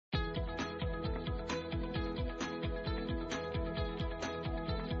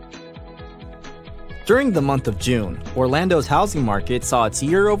During the month of June, Orlando's housing market saw its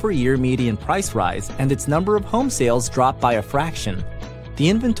year-over-year median price rise and its number of home sales drop by a fraction. The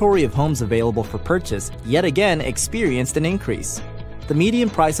inventory of homes available for purchase yet again experienced an increase. The median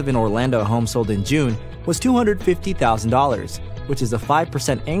price of an Orlando home sold in June was $250,000, which is a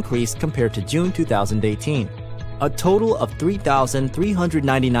 5% increase compared to June 2018. A total of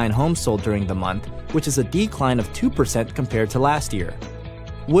 3,399 homes sold during the month, which is a decline of 2% compared to last year.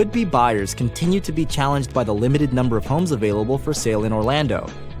 Would-be buyers continue to be challenged by the limited number of homes available for sale in Orlando,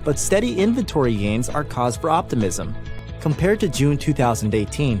 but steady inventory gains are cause for optimism. Compared to June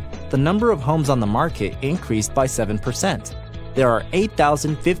 2018, the number of homes on the market increased by 7%. There are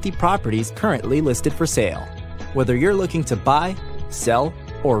 8,050 properties currently listed for sale. Whether you're looking to buy, sell,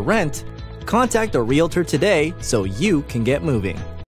 or rent, contact a realtor today so you can get moving.